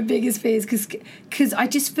one of my biggest fears, because I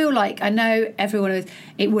just feel like I know everyone.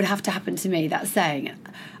 It would have to happen to me. That saying.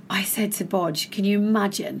 I said to Bodge, can you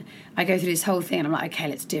imagine? I go through this whole thing and I'm like, okay,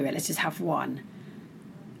 let's do it. Let's just have one.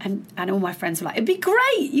 And all my friends were like, it'd be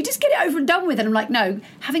great. You just get it over and done with. And I'm like, no,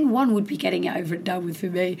 having one would be getting it over and done with for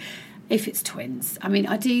me if it's twins. I mean,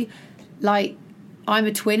 I do, I'm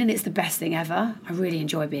a twin and it's the best thing ever. I really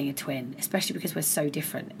enjoy being a twin, especially because we're so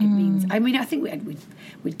different. It means, I think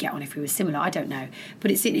we'd get on if we were similar. I don't know.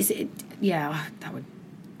 But that would,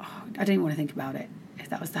 I don't even want to think about it. If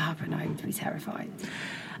that was to happen, I would be terrified.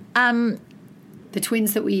 The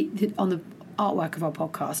twins that on the artwork of our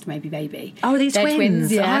podcast, Maybe Baby. Oh, are these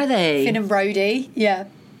twins? Yeah. Are they? Finn and Brody. Yeah.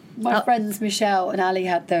 My friends Michelle and Ali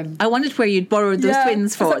had them. I wondered where you'd borrowed those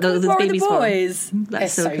twins for, those babies for. Boys.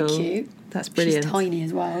 That's They're so cool. Cute. That's brilliant. She's tiny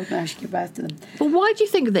as well. Now she give birth to them. But why do you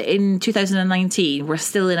think that in 2019 we're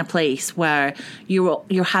still in a place where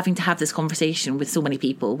you're having to have this conversation with so many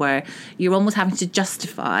people, where you're almost having to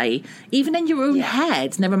justify, even in your own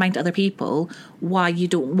head, never mind other people, why you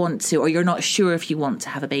don't want to, or you're not sure if you want to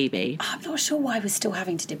have a baby? I'm not sure why we're still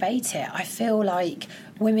having to debate it. I feel like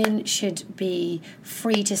women should be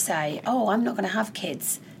free to say, oh, I'm not going to have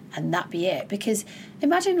kids, and that be it. Because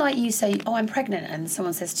imagine like you say, oh, I'm pregnant, and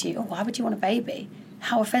someone says to you, oh, why would you want a baby?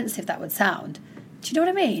 How offensive that would sound. Do you know what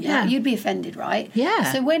I mean? Yeah. You'd be offended, right?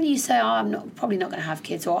 Yeah. So when you say, oh, I'm probably not going to have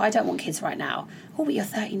kids, or I don't want kids right now, oh, but you're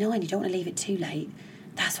 39, you don't want to leave it too late.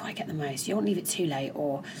 That's what I get the most. You don't want to leave it too late,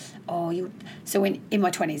 or you. So in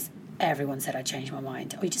my 20s, everyone said I changed my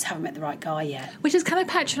mind. Oh, you just haven't met the right guy yet. Which is kind of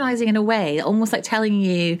patronising in a way, almost like telling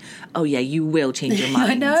you, oh yeah, you will change your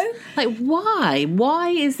mind. I know. Like, why? Why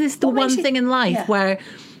is this the one thing in life where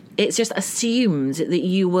it's just assumed that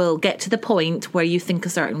you will get to the point where you think a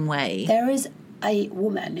certain way? There is a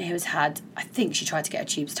woman who's had, I think she tried to get her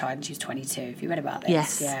tubes tied and she was 22. Have you read about this?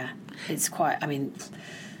 Yes. Yeah. It's quite, I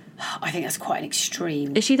think that's quite an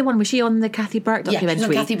extreme. Is she the one? Was she on the Kathy Burke documentary? Yeah, she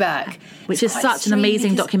was on Kathy Burke. Which is such an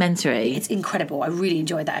amazing documentary. It's incredible. I really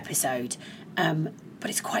enjoyed that episode. But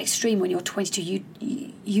it's quite extreme when you're 22.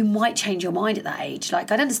 You might change your mind at that age.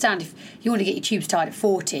 Like, I'd understand if you want to get your tubes tied at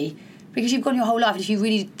 40, because you've gone your whole life, and if you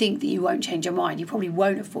really think that you won't change your mind, you probably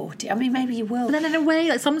won't at 40. I mean, maybe you will. But then in a way,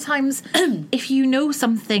 like sometimes if you know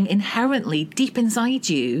something inherently deep inside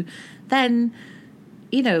you, then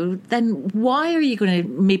why are you going to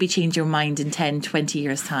maybe change your mind in 10, 20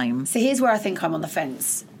 years' time? So here's where I think I'm on the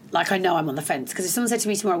fence. Like, I know I'm on the fence, because if someone said to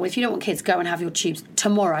me tomorrow, well, if you don't want kids, go and have your tubes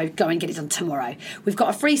tomorrow, go and get it done tomorrow. We've got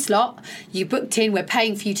a free slot, you booked in, we're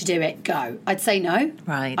paying for you to do it, go. I'd say no.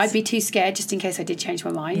 Right. I'd be too scared just in case I did change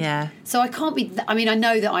my mind. Yeah. So I can't be, I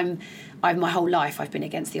know that I've my whole life I've been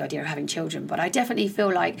against the idea of having children, but I definitely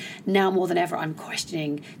feel like now more than ever I'm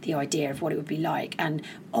questioning the idea of what it would be like. And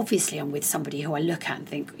obviously I'm with somebody who I look at and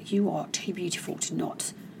think, you are too beautiful to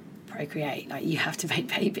not procreate. Like, you have to make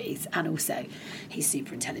babies. And also he's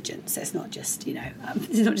super intelligent, so it's not just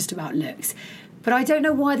it's not just about looks. But I don't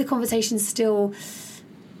know why the conversation still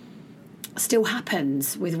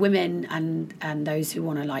happens with women and those who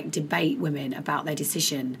want to like debate women about their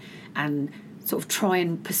decision and sort of try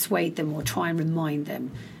and persuade them or try and remind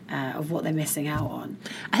them of what they're missing out on.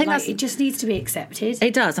 I think it just needs to be accepted.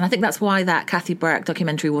 It does, and I think that's why that Kathy Burke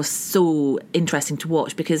documentary was so interesting to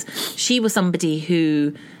watch, because she was somebody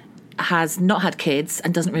who has not had kids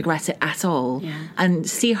and doesn't regret it at all. Yeah. And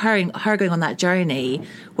see her going on that journey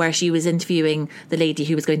where she was interviewing the lady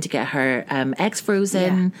who was going to get her eggs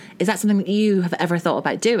frozen. Yeah. Is that something that you have ever thought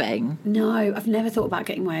about doing? No, I've never thought about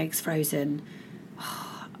getting my eggs frozen.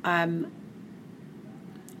 I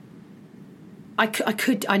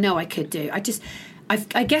know I could do. I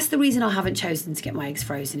guess the reason I haven't chosen to get my eggs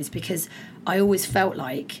frozen is because I always felt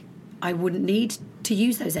like I wouldn't need to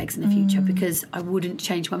use those eggs in the future because I wouldn't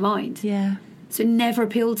change my mind. Yeah. So it never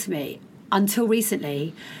appealed to me until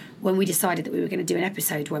recently, when we decided that we were going to do an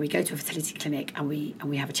episode where we go to a fertility clinic and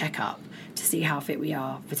we have a checkup to see how fit we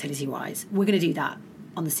are fertility-wise. We're going to do that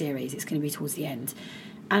on the series. It's going to be towards the end.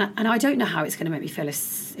 And I don't know how it's going to make me feel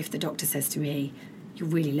if the doctor says to me, you're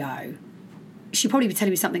really low. She'll probably be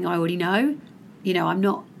telling me something I already know. I'm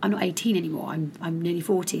not 18 anymore. I'm nearly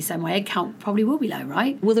 40, so my egg count probably will be low,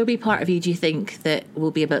 right? Will there be part of you, do you think, that will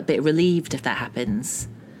be a bit relieved if that happens?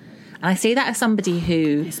 And I say that as somebody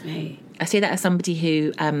who... It's me. I say that as somebody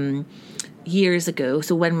who, years ago,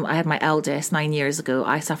 so when I had my eldest 9 years ago,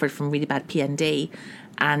 I suffered from really bad PND,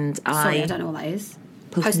 and Sorry, I don't know what that is.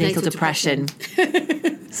 Postnatal depression.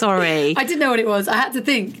 Sorry. I didn't know what it was. I had to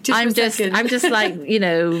think for a second. I'm just like,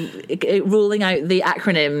 rolling out the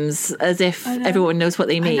acronyms as if everyone knows what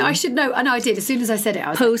they mean. I should know. I know I did. As soon as I said it,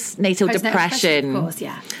 I was postnatal depression. Of course,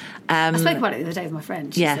 yeah. I spoke about it the other day with my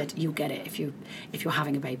friend. She said, you'll get it if you're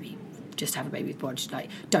having a baby. Just have a baby with Bodge. Like,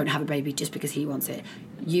 don't have a baby just because he wants it.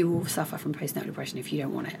 You will suffer from postnatal depression if you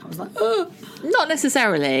don't want it. I was like, oh. Not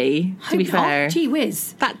necessarily, to be fair. Gee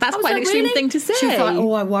whiz. That's quite an extreme thing to say. She was like,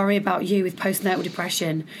 I worry about you with postnatal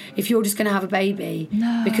depression if you're just going to have a baby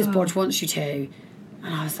because Bodge wants you to.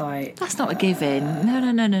 And I was like... That's not a given.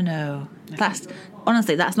 No.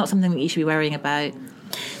 Honestly, that's not something that you should be worrying about.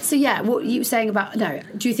 So, what you were saying about... No,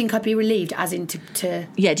 do you think I'd be relieved as in to...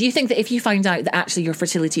 Yeah, do you think that if you found out that actually your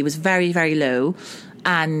fertility was very, very low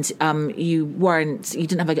and you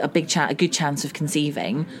didn't have a good chance of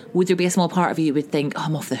conceiving, would there be a small part of you would think,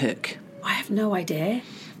 I'm off the hook? I have no idea.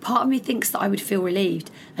 Part of me thinks that I would feel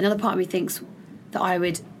relieved. Another part of me thinks that I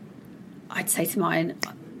would I'd say to mine,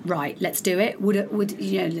 right, let's do it. Would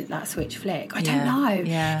you know, that switch flick? I don't know.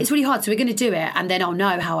 Yeah. It's really hard. So we're going to do it, and then I'll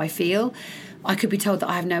know how I feel. I could be told that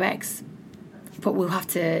I have no eggs, but we'll have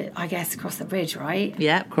to, I guess, cross that bridge, right?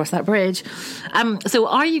 Yeah, cross that bridge. So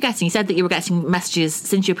are you said that you were getting messages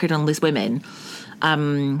since you appeared on Loose Women,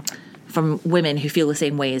 from women who feel the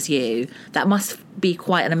same way as you. That must be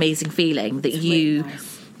quite an amazing feeling that Really nice.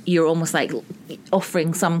 You're almost like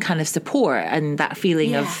offering some kind of support and that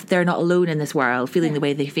feeling of they're not alone in this world, feeling the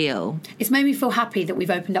way they feel. It's made me feel happy that we've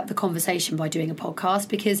opened up the conversation by doing a podcast,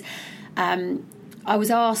 because I was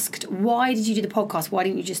asked, why did you do the podcast? Why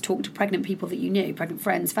didn't you just talk to pregnant people that you knew, pregnant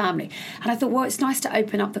friends, family? And I thought, well, it's nice to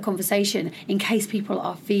open up the conversation in case people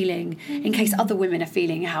are feeling, in case other women are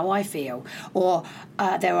feeling how I feel. Or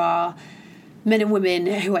there are men and women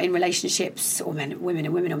who are in relationships, or women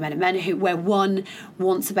and women, or men and men, where one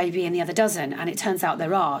wants a baby and the other doesn't. And it turns out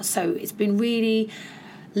there are. So it's been really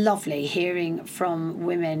lovely hearing from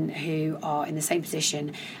women who are in the same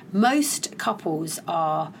position. Most couples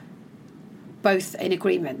are both in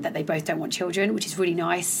agreement that they both don't want children, which is really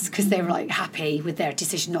nice, because they're like happy with their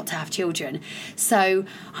decision not to have children. So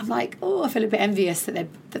I'm like, I feel a bit envious that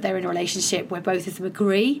they're in a relationship where both of them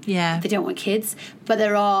agree that they don't want kids. But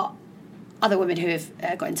there are other women who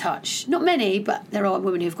have got in touch. Not many, but there are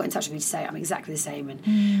women who have got in touch with me to say I'm exactly the same.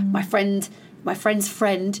 And my friend's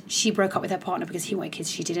friend, she broke up with her partner because he wanted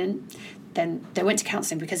kids, she didn't. Then they went to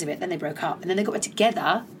counselling because of it. Then they broke up, and then they got back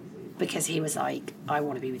together because he was like, I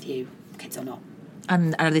want to be with you, kids or not.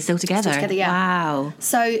 And are they still together? Still together, yeah. Wow.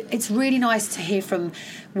 So it's really nice to hear from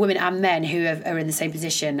women and men who are in the same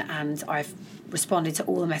position, and I've responded to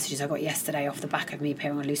all the messages I got yesterday off the back of me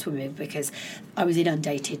appearing on Loose Women, because I was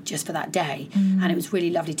inundated just for that day. And it was really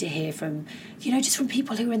lovely to hear from, just from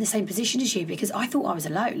people who were in the same position as you, because I thought I was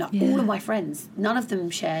alone. Like all of my friends, none of them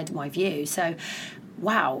shared my view. So,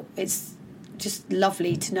 wow, it's just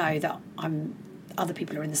lovely to know that other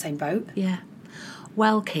people are in the same boat. Yeah.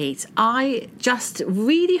 Well, Kate, I just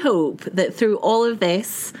really hope that through all of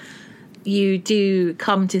this, you do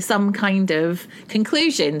come to some kind of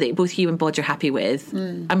conclusion that both you and Bod are happy with.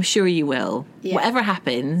 I'm sure you will. Yeah. Whatever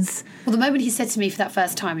happens. Well, the moment he said to me for that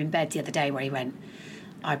first time in bed the other day, where he went,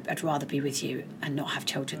 I'd rather be with you and not have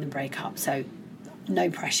children than break up. So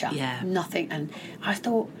no pressure, nothing. And I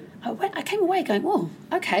thought, I came away going, oh,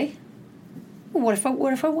 okay. Well, what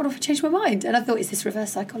if I change my mind? And I thought, is this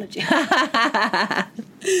reverse psychology? So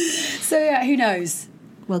yeah, who knows?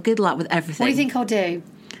 Well, good luck with everything. What do you think I'll do?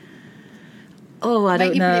 Oh, I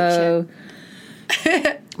don't know.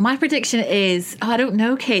 My prediction is, I don't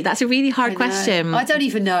know, Kate. That's a really hard question. I don't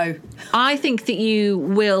even know. I think that you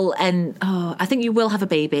will, I think you will have a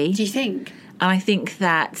baby. Do you think? And I think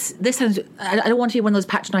that this sounds, I don't want to be one of those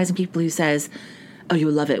patronising people who says, oh,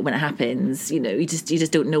 you'll love it when it happens. You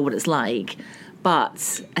just don't know what it's like.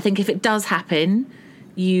 But I think if it does happen,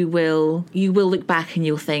 you will look back and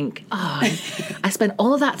you'll think, I spent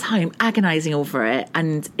all of that time agonising over it,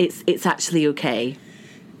 and it's actually okay.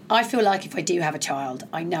 I feel like if I do have a child,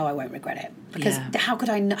 I know I won't regret it, because how could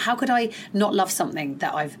I not love something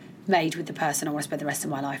that I've made with the person I want to spend the rest of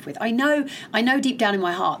my life with? I know deep down in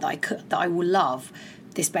my heart that I will love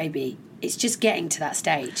this baby. It's just getting to that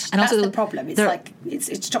stage. And that's also the problem. It's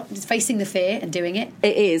it's facing the fear and doing it.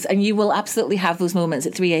 It is. And you will absolutely have those moments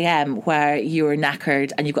at 3 a.m. where you're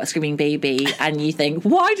knackered and you've got a screaming baby and you think,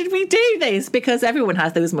 why did we do this? Because everyone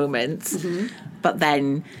has those moments. Mm-hmm. But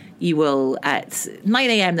then you will, at 9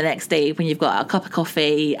 a.m. the next day, when you've got a cup of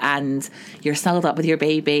coffee and you're snuggled up with your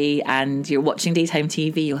baby and you're watching daytime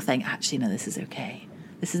TV, you'll think, actually, no, this is okay.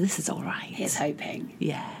 This is all right. Here's hoping.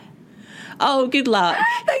 Yeah. Oh, good luck.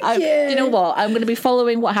 Thank you. You know what? I'm going to be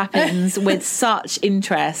following what happens with such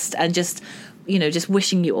interest and just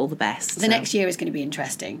wishing you all the best. The next year is going to be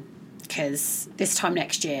interesting, because this time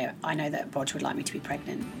next year, I know that Bodge would like me to be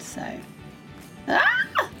pregnant. So,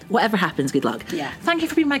 whatever happens, good luck. Yeah. Thank you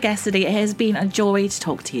for being my guest today. It has been a joy to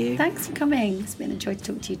talk to you. Thanks for coming. It's been a joy to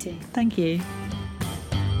talk to you too. Thank you.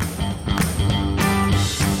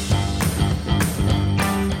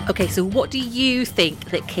 Okay, so what do you think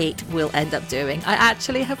that Kate will end up doing? I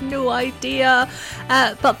actually have no idea.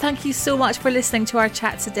 But thank you so much for listening to our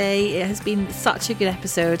chat today. It has been such a good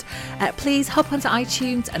episode. Please hop onto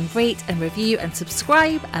iTunes and rate and review and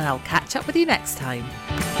subscribe, and I'll catch up with you next time.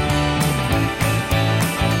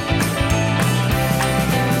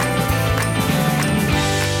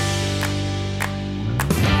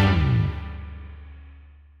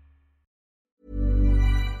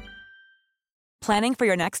 Planning for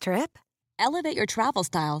your next trip? Elevate your travel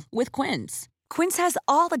style with Quince. Quince has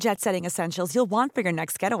all the jet-setting essentials you'll want for your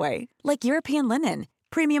next getaway, like European linen,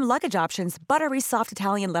 premium luggage options, buttery soft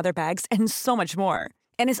Italian leather bags, and so much more.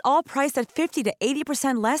 And is all priced at 50 to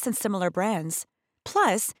 80% less than similar brands.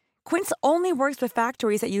 Plus, Quince only works with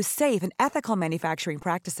factories that use safe and ethical manufacturing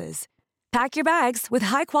practices. Pack your bags with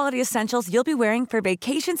high-quality essentials you'll be wearing for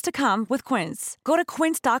vacations to come with Quince. Go to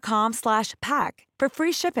quince.com/pack for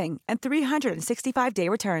free shipping and 365-day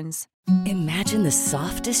returns. Imagine the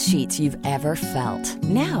softest sheets you've ever felt.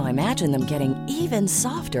 Now imagine them getting even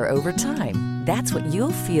softer over time. That's what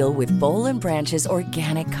you'll feel with Boll & Branch's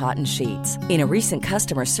organic cotton sheets. In a recent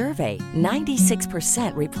customer survey,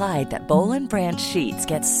 96% replied that Boll & Branch sheets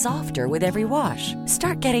get softer with every wash.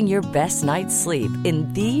 Start getting your best night's sleep in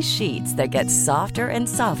these sheets that get softer and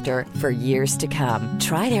softer for years to come.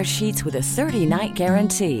 Try their sheets with a 30-night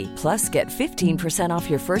guarantee. Plus, get 15% off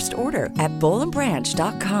your first order at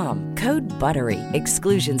bollandbranch.com. Code BUTTERY.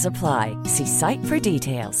 Exclusions apply. See site for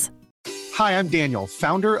details. Hi, I'm Daniel,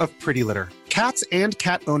 founder of Pretty Litter. Cats and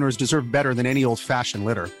cat owners deserve better than any old-fashioned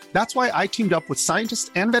litter. That's why I teamed up with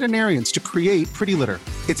scientists and veterinarians to create Pretty Litter.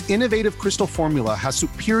 Its innovative crystal formula has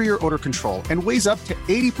superior odor control and weighs up to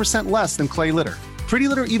 80% less than clay litter. Pretty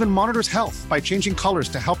Litter even monitors health by changing colors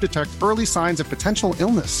to help detect early signs of potential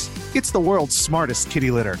illness. It's the world's smartest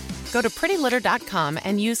kitty litter. Go to prettylitter.com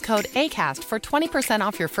and use code ACAST for 20%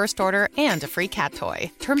 off your first order and a free cat toy.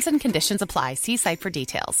 Terms and conditions apply. See site for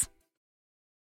details.